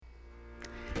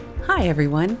Hi,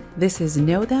 everyone. This is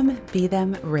Know Them, Be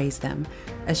Them, Raise Them,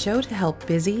 a show to help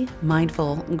busy,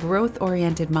 mindful, growth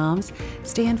oriented moms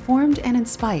stay informed and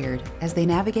inspired as they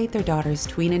navigate their daughters'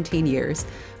 tween and teen years,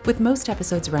 with most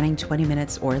episodes running 20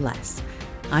 minutes or less.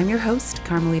 I'm your host,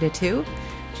 Carmelita Tu.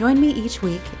 Join me each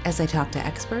week as I talk to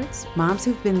experts, moms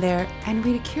who've been there, and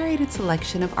read a curated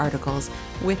selection of articles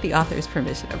with the author's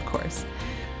permission, of course.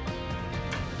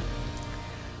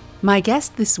 My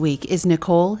guest this week is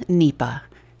Nicole Nepa.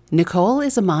 Nicole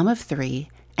is a mom of three,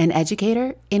 an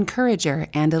educator, encourager,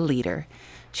 and a leader.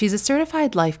 She's a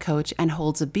certified life coach and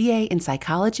holds a BA in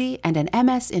psychology and an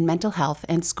MS in mental health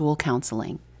and school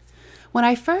counseling. When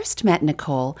I first met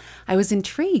Nicole, I was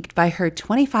intrigued by her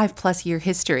 25-plus year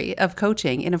history of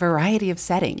coaching in a variety of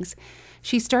settings.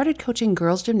 She started coaching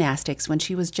girls gymnastics when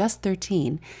she was just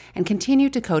 13 and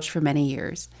continued to coach for many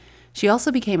years. She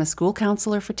also became a school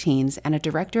counselor for teens and a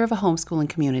director of a homeschooling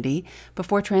community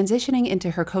before transitioning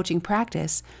into her coaching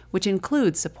practice, which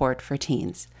includes support for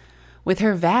teens. With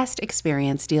her vast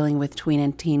experience dealing with tween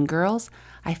and teen girls,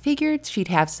 I figured she'd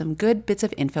have some good bits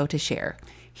of info to share.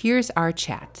 Here's our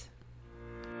chat.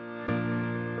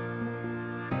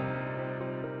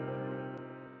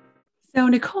 So,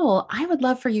 Nicole, I would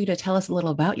love for you to tell us a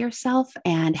little about yourself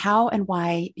and how and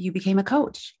why you became a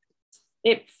coach.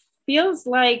 It feels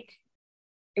like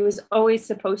it was always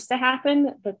supposed to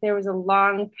happen, but there was a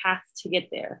long path to get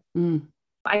there.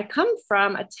 I come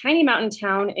from a tiny mountain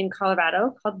town in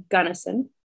Colorado called Gunnison.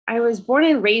 I was born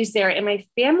and raised there, and my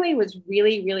family was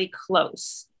really, really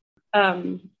close.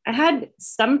 I had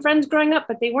some friends growing up,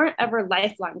 but they weren't ever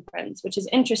lifelong friends, which is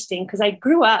interesting because I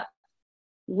grew up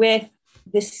with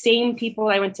the same people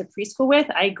I went to preschool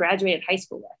with, I graduated high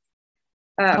school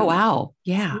with. Oh, wow.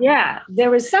 Yeah. Yeah.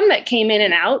 There was some that came in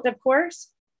and out, of course,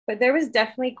 but there was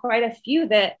definitely quite a few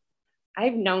that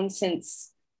I've known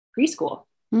since preschool.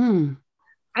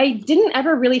 I didn't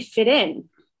ever really fit in.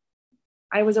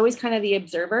 I was always kind of the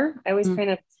observer. I always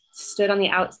kind of stood on the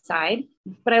outside,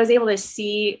 but I was able to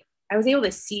see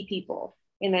people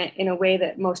in a way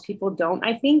that most people don't,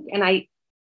 I think. And I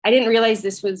didn't realize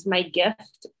this was my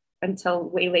gift until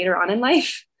way later on in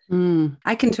life.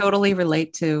 I can totally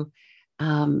relate to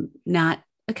not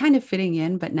kind of fitting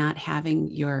in, but not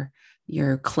having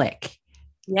your clique.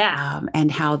 Yeah. And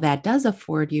how that does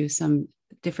afford you some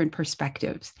different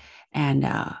perspectives and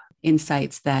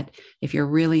insights that if you're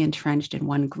really entrenched in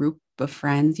one group of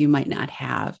friends, you might not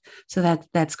have. So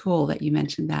that's cool that you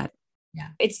mentioned that. Yeah,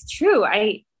 it's true.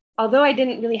 Although I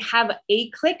didn't really have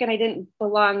a clique and I didn't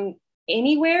belong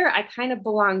anywhere, I kind of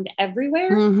belonged everywhere.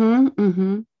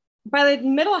 By the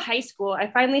middle of high school, I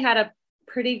finally had a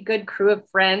pretty good crew of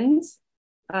friends.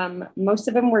 Most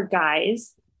of them were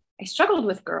guys. I struggled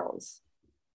with girls.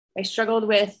 I struggled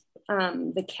with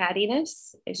the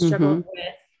cattiness. I struggled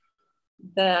with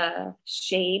the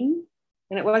shame.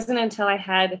 And it wasn't until I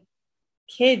had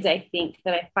kids, I think,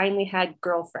 that I finally had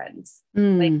girlfriends,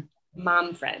 like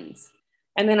mom friends.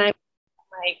 And then I got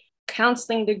my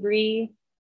counseling degree.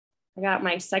 I got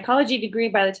my psychology degree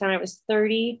by the time I was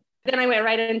 30. Then I went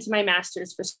right into my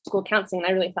master's for school counseling.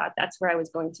 And I really thought that's where I was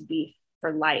going to be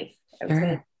for life. I was going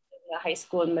to be in high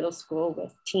school and middle school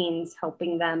with teens,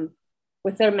 helping them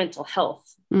with their mental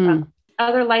health.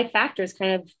 Other life factors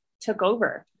kind of took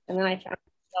over. And then I found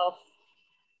myself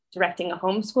directing a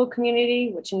homeschool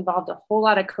community, which involved a whole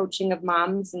lot of coaching of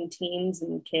moms and teens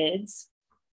and kids.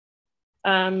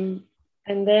 And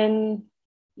then,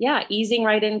 easing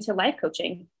right into life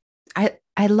coaching.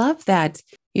 I love that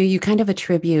you kind of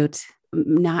attribute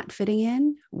not fitting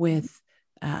in with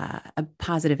a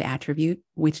positive attribute,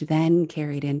 which then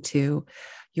carried into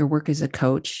your work as a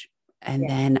coach and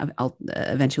then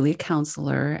eventually a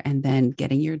counselor and then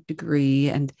getting your degree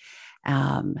and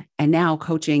now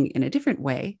coaching in a different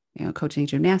way, coaching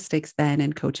gymnastics then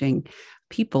and coaching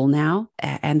people now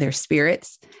and their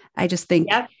spirits. I just think,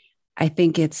 I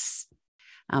think it's,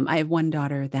 I have one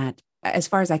daughter that, as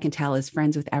far as I can tell, is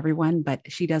friends with everyone, but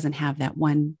she doesn't have that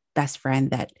one best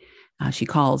friend that she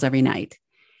calls every night.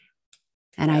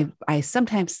 And I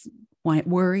sometimes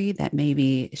worry that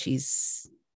maybe she's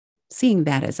seeing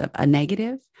that as a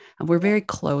negative. We're very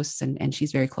close and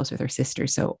she's very close with her sister.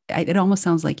 So it almost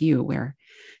sounds like you, where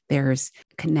there's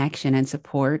connection and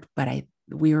support, but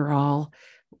we all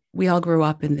grew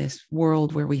up in this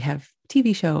world where we have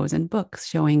TV shows and books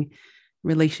showing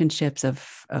relationships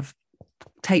of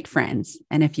tight friends.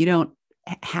 And if you don't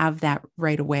have that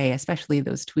right away, especially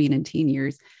those tween and teen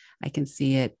years, I can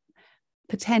see it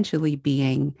potentially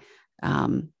being,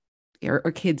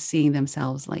 or kids seeing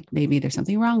themselves like maybe there's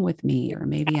something wrong with me, or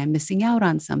maybe I'm missing out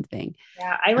on something.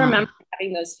 Yeah, I remember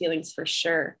having those feelings for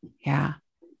sure. Yeah.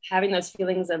 Having those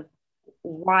feelings of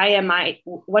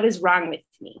what is wrong with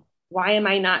me? Why am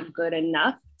I not good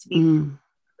enough to be,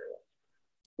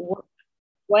 what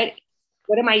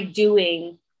am I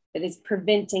doing that is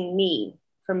preventing me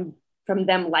from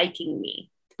them liking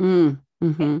me?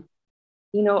 Mm-hmm.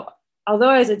 You know, although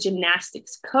I was a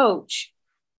gymnastics coach,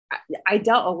 I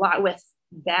dealt a lot with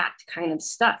that kind of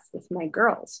stuff with my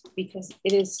girls, because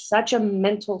it is such a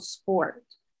mental sport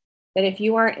that if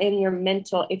you aren't in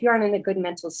a good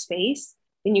mental space,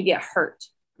 then you get hurt.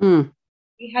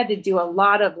 We had to do a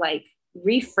lot of like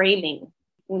reframing.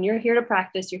 When you're here to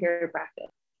practice, you're here to practice.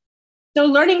 So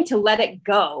learning to let it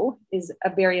go is a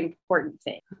very important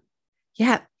thing.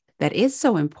 Yeah, that is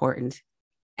so important.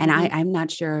 And I'm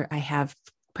not sure I have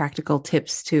practical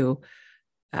tips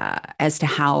as to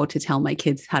how to tell my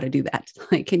kids how to do that.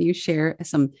 Like, can you share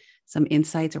some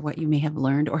insights or what you may have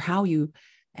learned, or how you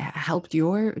helped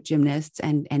your gymnasts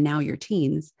and now your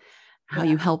teens, how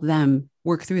you help them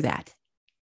work through that?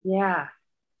 Yeah,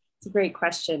 it's a great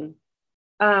question.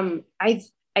 I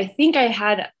think I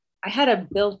had a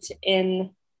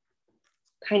built-in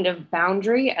kind of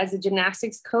boundary as a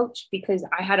gymnastics coach, because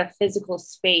I had a physical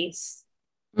space.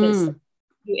 You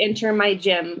enter my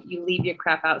gym, you leave your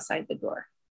crap outside the door.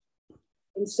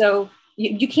 And so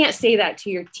you can't say that to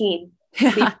your teen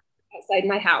outside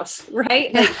my house,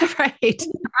 right? Like, right.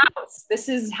 House. This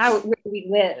is where we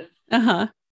live. And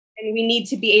we need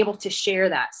to be able to share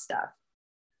that stuff.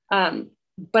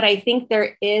 But I think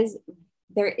there is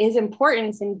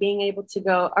importance in being able to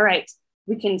go, all right,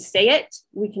 we can say it,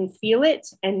 we can feel it,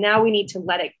 and now we need to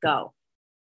let it go.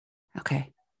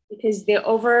 Okay. Because the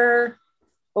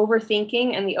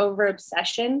overthinking and the over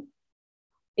obsession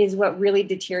is what really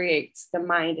deteriorates the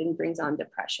mind and brings on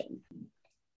depression.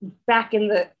 Back in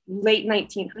the late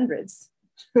 1900s,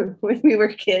 when we were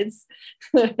kids,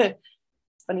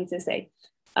 it's funny to say,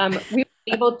 we were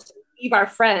able to leave our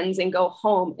friends and go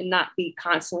home and not be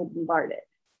constantly bombarded.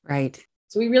 Right.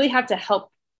 So we really have to help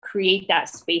create that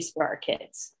space for our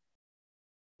kids,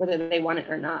 whether they want it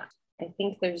or not. I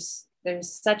think there's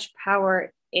such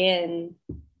power in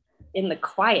the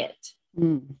quiet.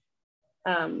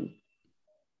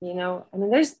 You know, I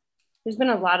mean, there's been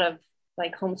a lot of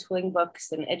like homeschooling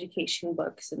books and education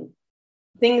books and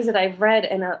things that I've read,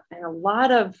 and a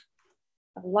lot of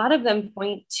them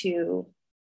point to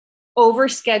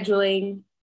overscheduling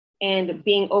and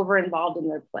being over involved in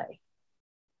their play.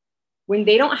 When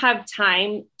they don't have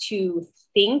time to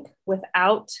think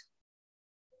without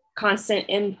constant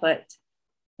input,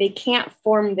 they can't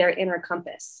form their inner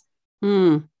compass, their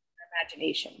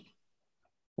imagination.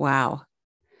 Wow.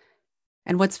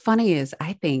 And what's funny is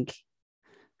I think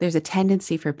there's a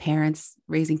tendency for parents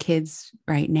raising kids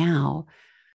right now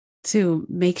to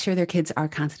make sure their kids are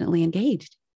constantly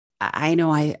engaged. I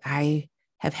know I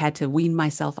have had to wean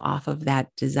myself off of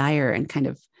that desire and kind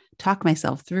of talk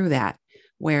myself through that,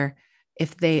 where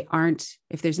if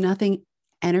there's nothing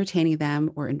entertaining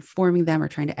them or informing them or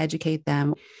trying to educate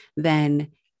them, then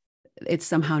it's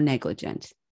somehow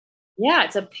negligent. Yeah,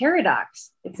 it's a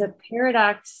paradox. It's a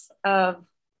paradox of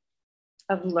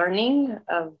learning,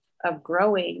 of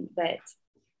growing, that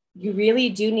you really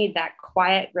do need that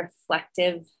quiet,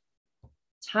 reflective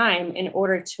time in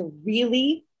order to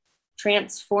really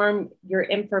transform your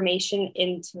information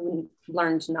into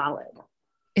learned knowledge.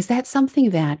 Is that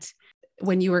something that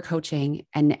when you were coaching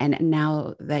and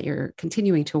now that you're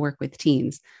continuing to work with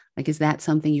teens, like, is that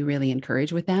something you really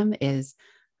encourage with them, is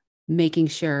making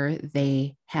sure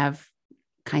they have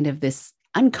kind of this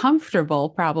uncomfortable,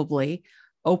 probably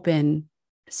open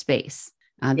space?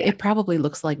 It probably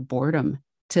looks like boredom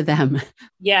to them.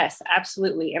 Yes,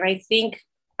 absolutely. And I think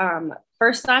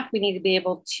first off, we need to be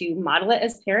able to model it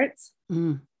as parents.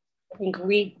 I think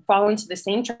we fall into the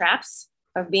same traps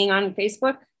of being on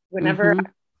Facebook. Whenever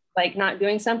like not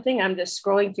doing something, I'm just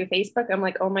scrolling through Facebook. I'm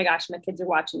like, oh my gosh, my kids are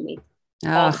watching me.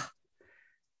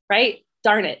 Right?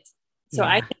 Darn it. So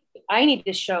I need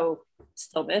to show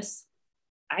stillness.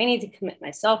 I need to commit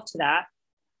myself to that.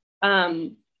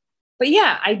 But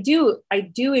yeah, I do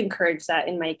encourage that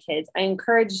in my kids. I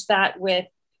encourage that with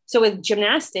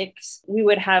gymnastics, we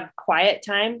would have quiet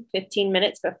time, 15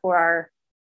 minutes before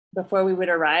we would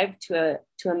arrive to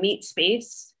a meet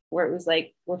space, where it was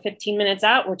like, we're 15 minutes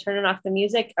out, we're turning off the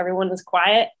music, everyone was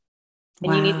quiet,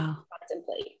 and you need to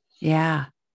contemplate. Yeah.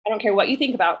 I don't care what you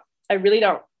think about. I really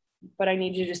don't, but I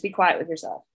need you to just be quiet with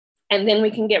yourself. And then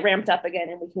we can get ramped up again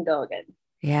and we can go again.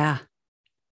 Yeah.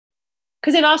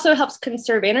 Because it also helps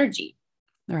conserve energy.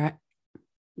 All right.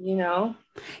 You know?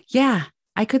 Yeah,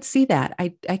 I could see that.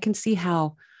 I can see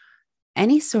how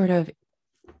any sort of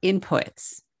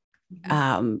inputs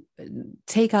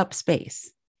take up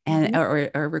space. and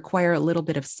or require a little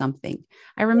bit of something.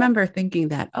 I remember thinking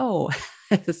that, oh,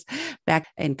 back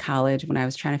in college when I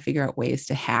was trying to figure out ways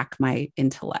to hack my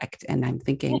intellect. And I'm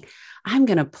thinking, I'm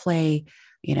going to play,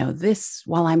 this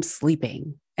while I'm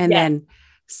sleeping. And then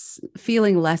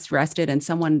feeling less rested, and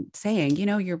someone saying,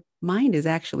 your mind is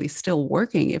actually still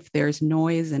working if there's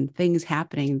noise and things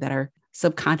happening that are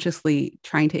subconsciously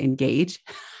trying to engage.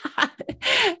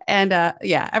 And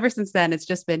ever since then, it's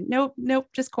just been, nope,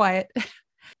 just quiet.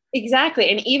 Exactly.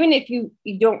 And even if you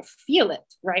don't feel it,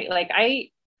 right? Like I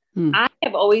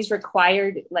have always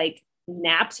required like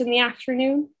naps in the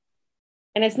afternoon.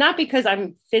 And it's not because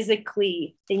I'm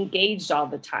physically engaged all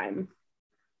the time,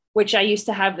 which I used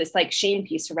to have this like shame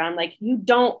piece around, like,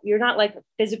 you're not like a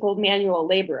physical manual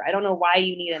labor. I don't know why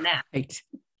you need a nap. Right.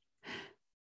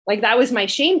 Like that was my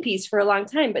shame piece for a long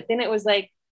time. But then it was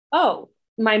like, oh,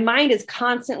 my mind is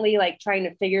constantly like trying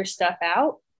to figure stuff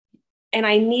out. And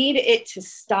I need it to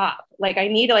stop. Like I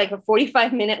need like a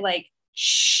 45-minute, like,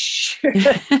 shh.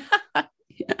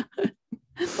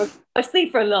 Let's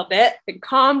sleep for a little bit and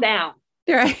calm down.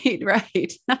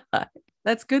 Right.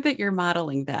 That's good that you're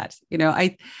modeling that.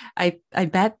 I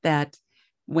bet that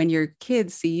when your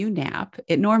kids see you nap,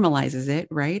 it normalizes it,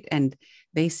 right? And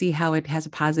they see how it has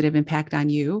a positive impact on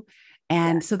you.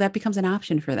 And so that becomes an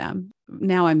option for them.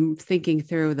 Now I'm thinking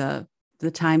through the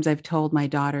times I've told my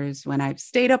daughters when I've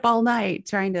stayed up all night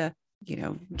trying to,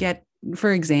 get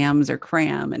for exams or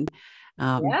cram,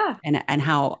 and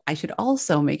how I should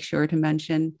also make sure to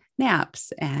mention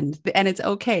naps, and it's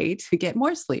okay to get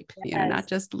more sleep, not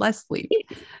just less sleep.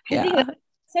 I think that's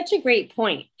such a great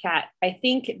point, Kat. I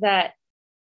think that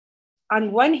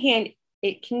on one hand,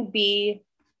 it can be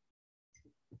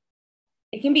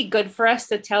good for us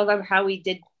to tell them how we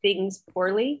did things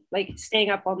poorly, like staying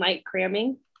up all night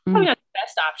cramming. Probably not the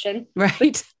best option,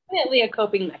 right? Definitely a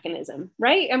coping mechanism,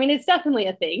 right? I mean, it's definitely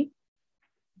a thing,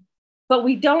 but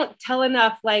we don't tell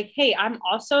enough. Like, hey,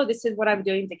 this is what I'm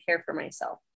doing to care for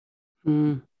myself.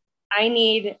 I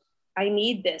need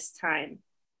this time.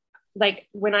 Like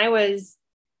when I was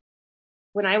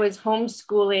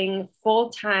homeschooling full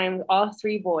time, all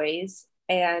three boys,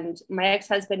 and my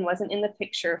ex-husband wasn't in the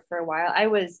picture for a while, I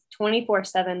was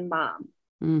 24/7 mom.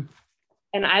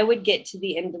 And I would get to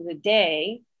the end of the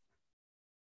day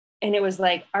and it was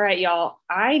like, all right, y'all,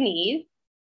 I need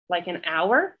like an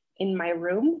hour in my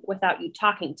room without you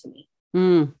talking to me.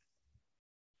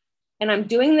 And I'm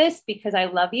doing this because I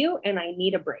love you and I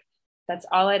need a break. That's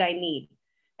all that I need.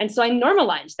 And so I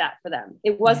normalized that for them.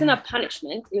 It wasn't a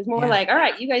punishment. It was more like, all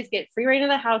right, you guys get free reign of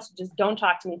the house. Just don't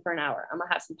talk to me for an hour. I'm going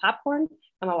to have some popcorn.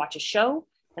 I'm going to watch a show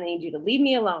and I need you to leave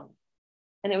me alone.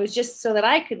 And it was just so that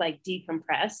I could like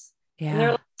decompress. And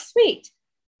they're like, sweet.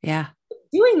 Yeah.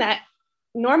 Doing that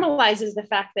normalizes the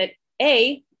fact that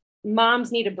A,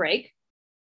 moms need a break.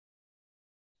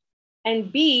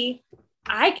 And B,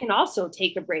 I can also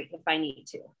take a break if I need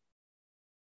to.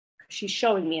 She's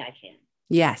showing me I can.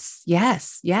 Yes.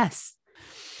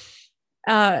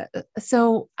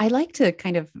 So I like to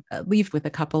kind of leave with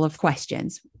a couple of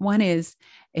questions. One is,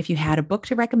 if you had a book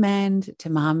to recommend to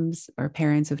moms or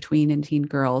parents of tween and teen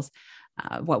girls,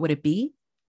 what would it be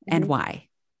and why?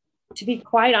 To be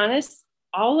quite honest,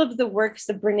 all of the works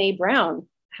of Brene Brown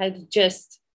have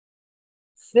just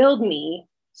filled me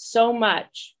so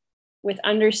much with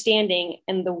understanding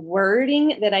and the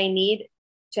wording that I need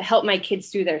to help my kids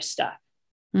through their stuff.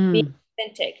 Being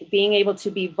authentic, being able to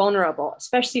be vulnerable,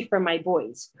 especially for my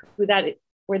boys,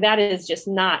 where that is just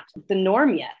not the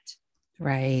norm yet.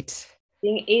 Right.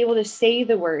 Being able to say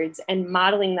the words and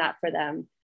modeling that for them.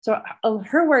 So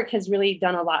her work has really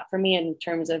done a lot for me in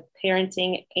terms of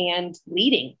parenting and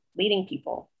leading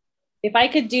people. If I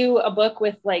could do a book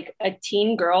with like a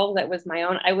teen girl that was my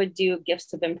own, I would do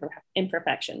Gifts of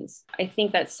Imperfections. I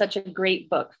think that's such a great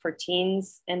book for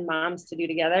teens and moms to do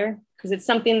together, because it's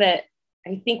something that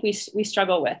I think we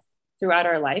struggle with throughout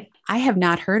our life. I have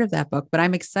not heard of that book, but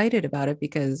I'm excited about it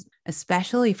because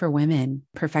especially for women,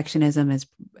 perfectionism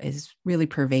is really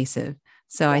pervasive.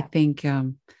 So I think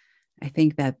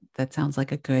that sounds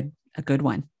like a good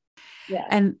one. Yeah.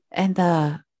 And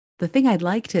the thing I'd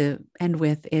like to end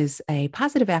with is a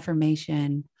positive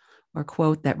affirmation or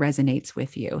quote that resonates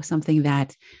with you, something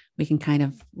that we can kind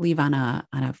of leave on a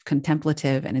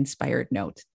contemplative and inspired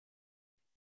note.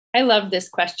 I love this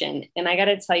question. And I got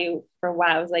to tell you, for a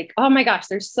while, I was like, oh my gosh,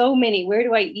 there's so many. Where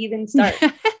do I even start?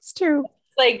 It's true.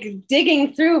 Like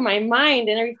digging through my mind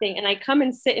and everything. And I come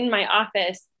and sit in my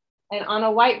office, and on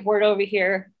a whiteboard over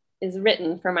here is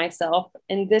written for myself.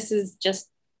 And this is just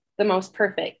the most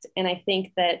perfect. And I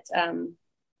think that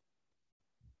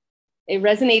it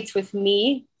resonates with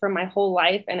me for my whole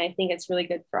life. And I think it's really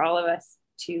good for all of us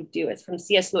to do. It's from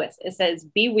C.S. Lewis. It says,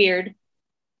 be weird,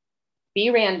 be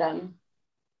random,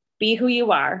 be who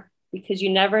you are, because you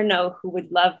never know who would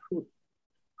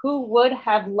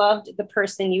have loved the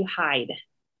person you hide.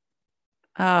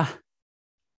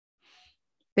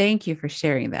 Thank you for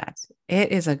sharing that.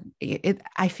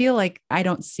 I feel like I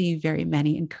don't see very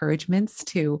many encouragements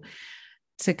to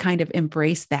kind of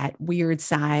embrace that weird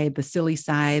side, the silly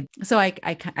side. So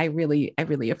I really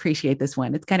appreciate this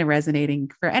one. It's kind of resonating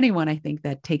for anyone, I think,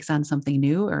 that takes on something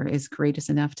new or is courageous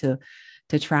enough to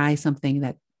try something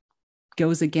that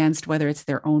goes against whether it's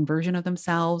their own version of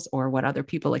themselves or what other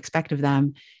people expect of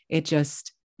them. It's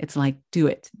like, do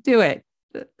it.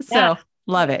 So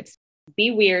love it.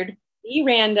 Be weird, be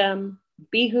random,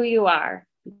 be who you are,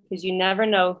 because you never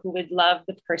know who would love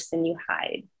the person you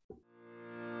hide.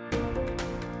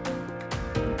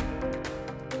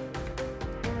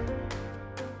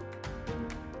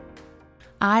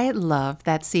 I love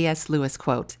that C.S. Lewis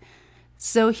quote.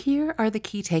 So here are the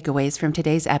key takeaways from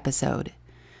today's episode.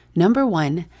 Number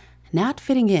 1, not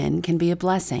fitting in can be a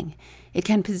blessing. It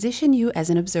can position you as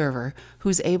an observer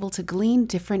who's able to glean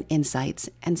different insights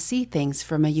and see things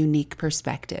from a unique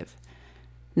perspective.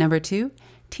 Number 2,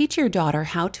 teach your daughter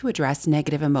how to address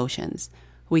negative emotions.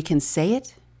 We can say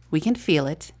it, we can feel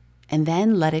it, and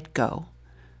then let it go.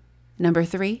 Number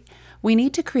 3, we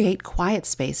need to create quiet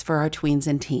space for our tweens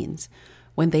and teens.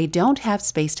 When they don't have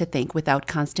space to think without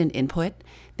constant input,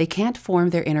 they can't form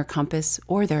their inner compass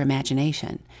or their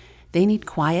imagination. They need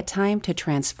quiet time to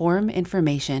transform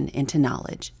information into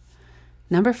knowledge.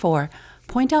 Number 4,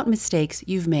 point out mistakes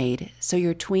you've made so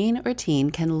your tween or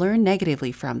teen can learn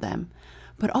negatively from them,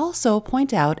 but also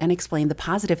point out and explain the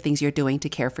positive things you're doing to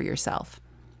care for yourself.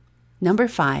 Number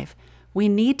 5, we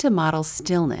need to model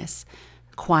stillness,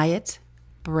 quiet,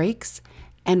 breaks,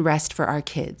 and rest for our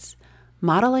kids.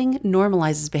 Modeling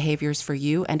normalizes behaviors for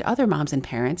you and other moms and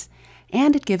parents,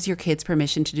 and it gives your kids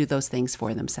permission to do those things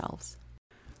for themselves.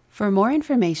 For more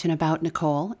information about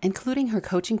Nicole, including her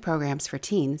coaching programs for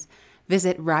teens,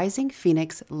 visit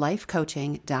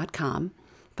risingphoenixlifecoaching.com,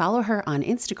 follow her on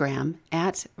Instagram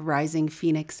at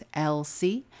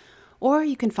risingphoenixlc, or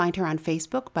you can find her on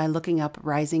Facebook by looking up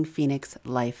Rising Phoenix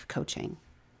Life Coaching.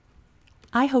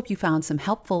 I hope you found some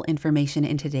helpful information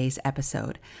in today's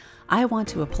episode. I want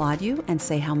to applaud you and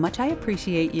say how much I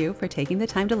appreciate you for taking the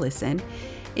time to listen.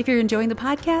 If you're enjoying the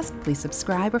podcast, please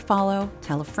subscribe or follow,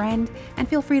 tell a friend, and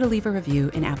feel free to leave a review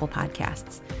in Apple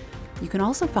Podcasts. You can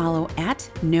also follow at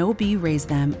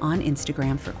KnowBeRaiseThem on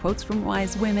Instagram for quotes from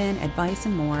wise women, advice,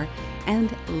 and more,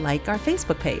 and like our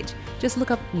Facebook page. Just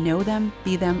look up Know Them,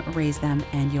 Be Them, Raise Them,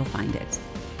 and you'll find it.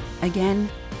 Again,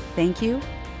 thank you,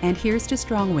 and here's to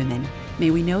strong women.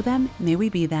 May we know them, may we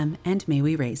be them, and may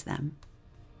we raise them.